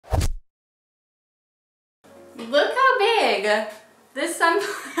Look how big this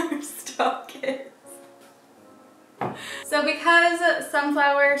sunflower stalk is. So because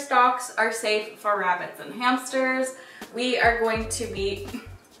sunflower stalks are safe for rabbits and hamsters, we are going to be,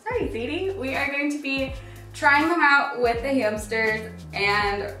 sorry Sadie, we are going to be trying them out with the hamsters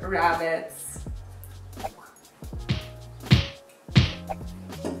and rabbits.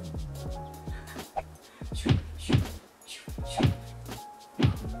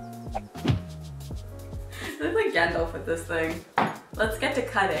 I look like Gandalf with this thing. Let's get to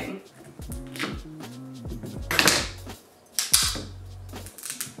cutting.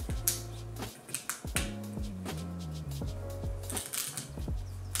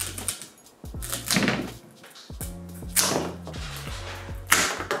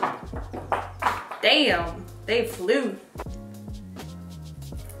 Damn, they flew.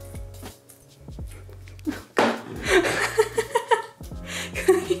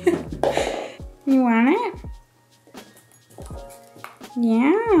 You want it?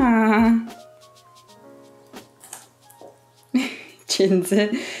 Yeah. Chins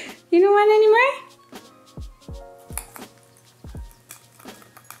it. You don't want any more?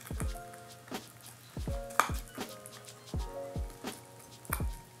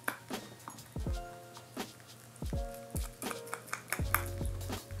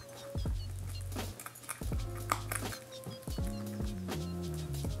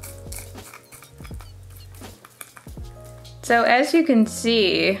 So as you can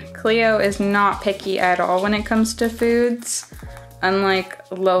see, Cleo is not picky at all when it comes to foods, unlike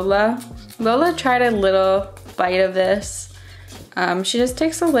Lola. Lola tried a little bite of this. She just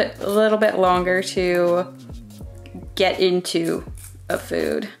takes a little bit longer to get into a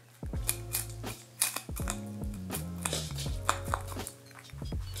food.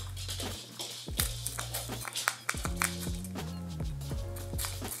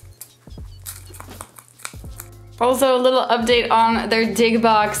 Also, a little update on their dig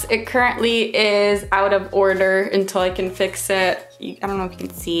box. It currently is out of order until I can fix it. I don't know if you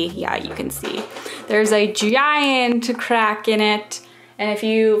can see. Yeah, you can see. There's a giant crack in it. And if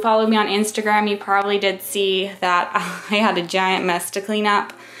you followed me on Instagram, you probably did see that I had a giant mess to clean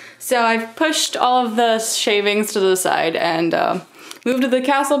up. So I've pushed all of the shavings to the side and moved the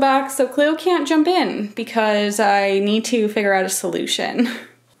castle back so Cleo can't jump in because I need to figure out a solution.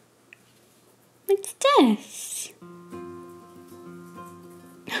 What's this?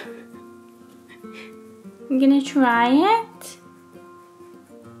 I'm gonna try it.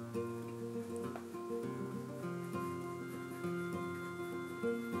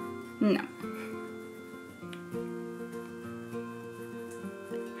 No.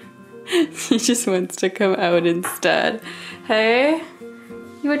 He just wants to come out instead. Hey?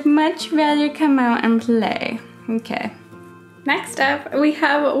 You would much rather come out and play. Okay. Next up, we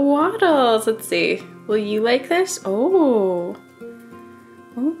have Waddles. Let's see. Will you like this? Oh.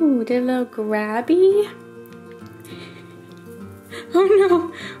 Oh, they're a little grabby. Oh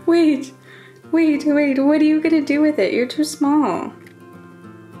no, wait, what are you gonna do with it? You're too small.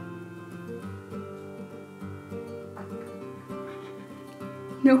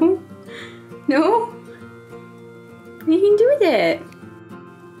 No? No? What are you gonna do with it?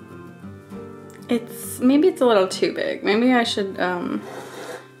 Maybe it's a little too big. Maybe I should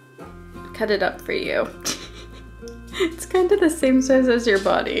cut it up for you. It's kind of the same size as your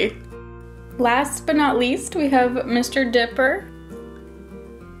body. Last but not least, we have Mr. Dipper.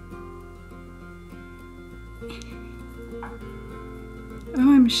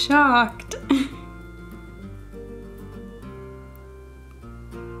 Oh, I'm shocked.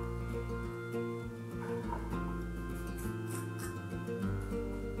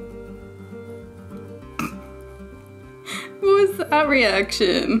 What was that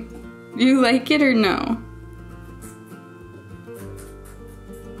reaction? Do you like it or no?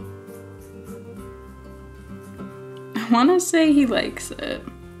 I want to say he likes it.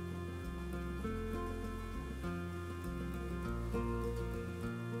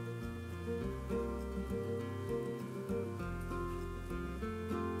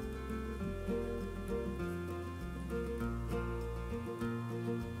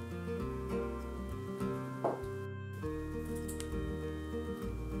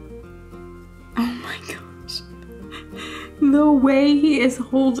 Oh my gosh. The way he is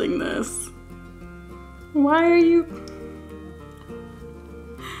holding this. Why are you...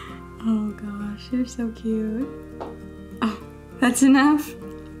 Oh gosh, you're so cute. Oh, that's enough?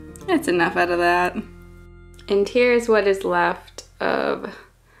 That's enough out of that. And here's what is left of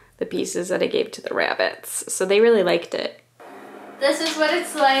the pieces that I gave to the rabbits. So they really liked it. This is what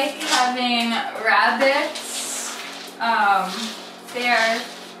it's like having rabbits. They're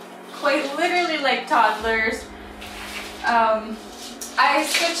quite literally like toddlers. I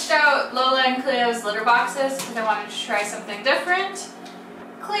switched out Lola and Cleo's litter boxes because I wanted to try something different.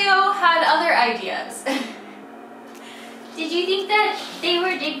 Cleo had other ideas. Did you think that they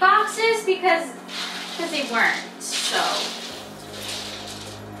were dig boxes? Because they weren't, so.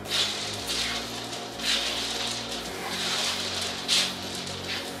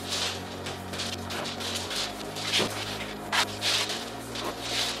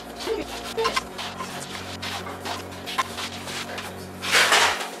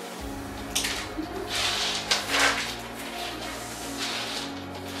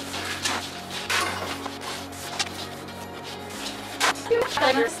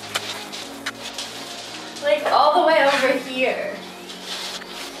 Like all the way over here.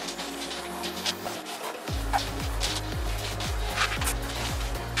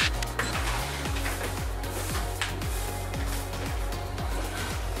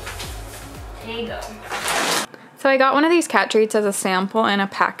 There you go. So I got one of these cat treats as a sample in a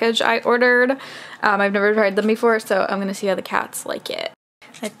package I ordered. I've never tried them before, so I'm gonna see how the cats like it.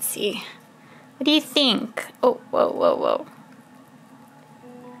 Let's see. What do you think? Oh, whoa, whoa, whoa.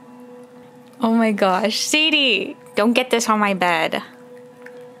 Oh my gosh, Sadie, don't get this on my bed.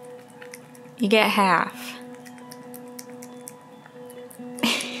 You get half.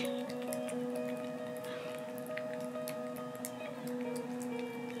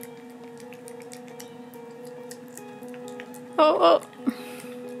 Oh.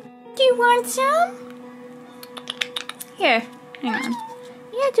 Do you want some? Here, hang on.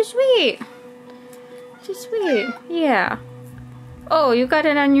 Yeah, just wait. Just wait, yeah. Oh, you got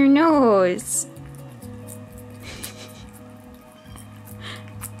it on your nose.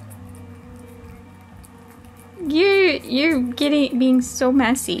 You're being so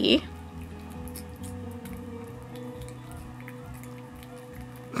messy.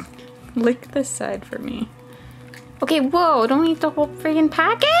 Lick this side for me. Okay, whoa, don't eat the whole friggin'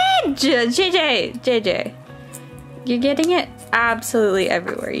 package! JJ. You're getting it absolutely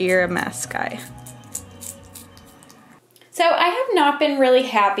everywhere. You're a mess, guy. So I have not been really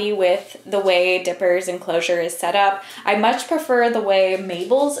happy with the way Dipper's enclosure is set up. I much prefer the way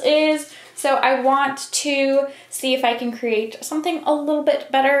Mabel's is. So I want to see if I can create something a little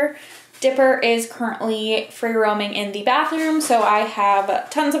bit better. Dipper is currently free roaming in the bathroom, so I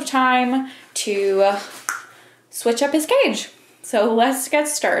have tons of time to switch up his cage. So let's get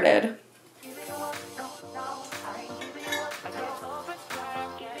started.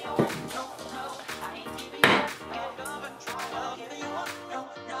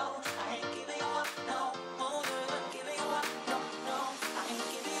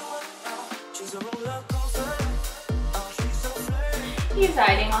 He's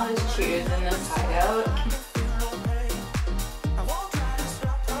hiding all his chews in this hideout.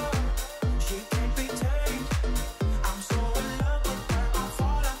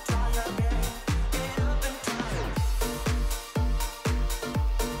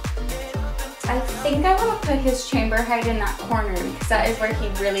 I think I want to put his chamber hide in that corner because that is where he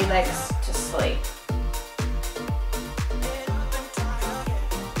really likes to sleep.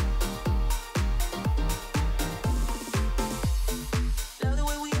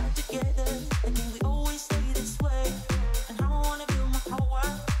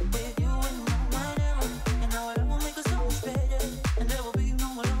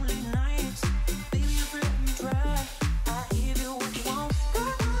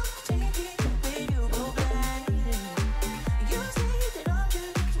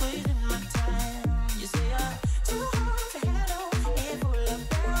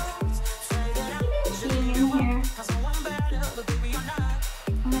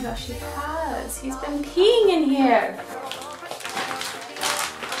 She has. He's been peeing in here.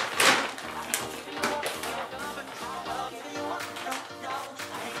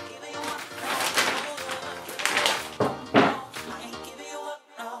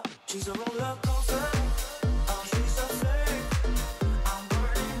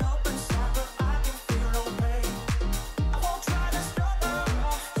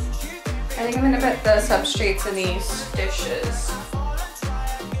 I think I'm gonna put the substrates in these dishes.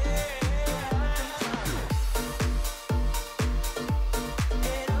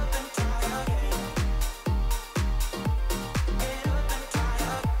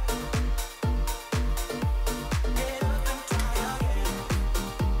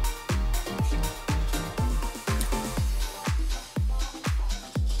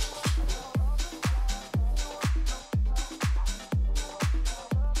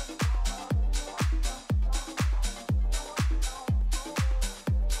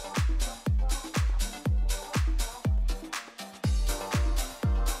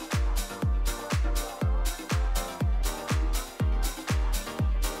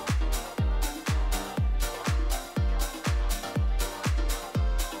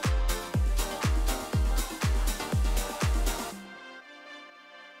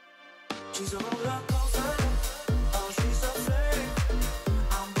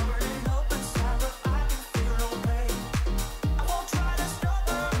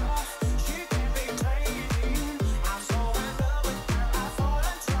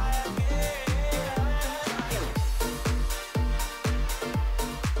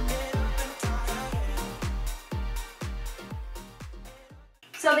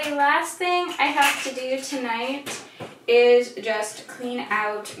 So the last thing I have to do tonight is just clean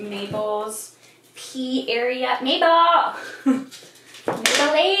out Mabel's pee area. Mabel!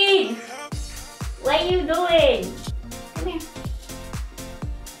 Mabeline! What are you doing? Come here.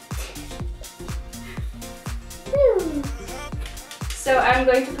 Woo. So I'm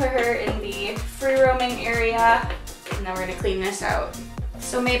going to put her in the free roaming area, and then we're gonna clean this out.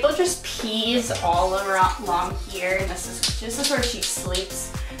 So Mabel just pees all around along here, and this is where she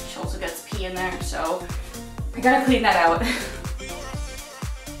sleeps. She also gets pee in there, so I gotta clean that out.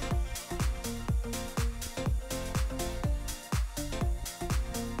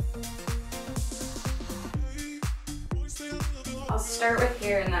 I'll start with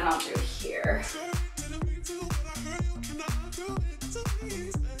here and then I'll do here.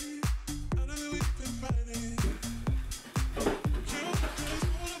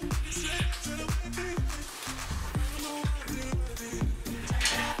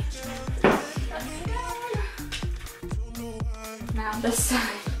 Now this side.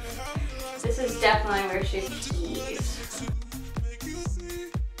 This is definitely where she pees.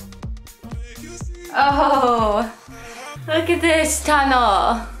 Oh, look at this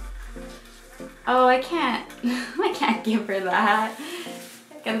tunnel. Oh, I can't give her that.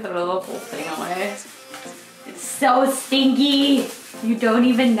 I gotta throw the whole thing away. It's so stinky. You don't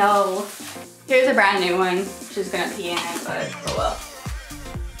even know. Here's a brand new one. She's gonna pee in it, but oh well.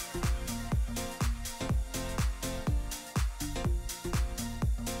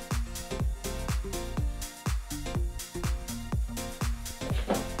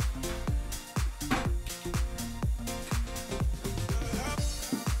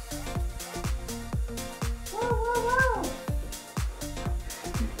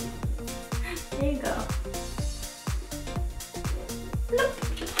 There you go. Bloop.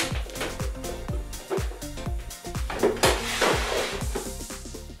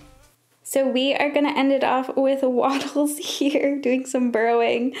 So we are gonna end it off with Waddles here doing some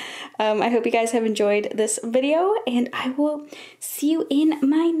burrowing. I hope you guys have enjoyed this video, and I will see you in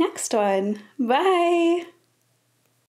my next one. Bye!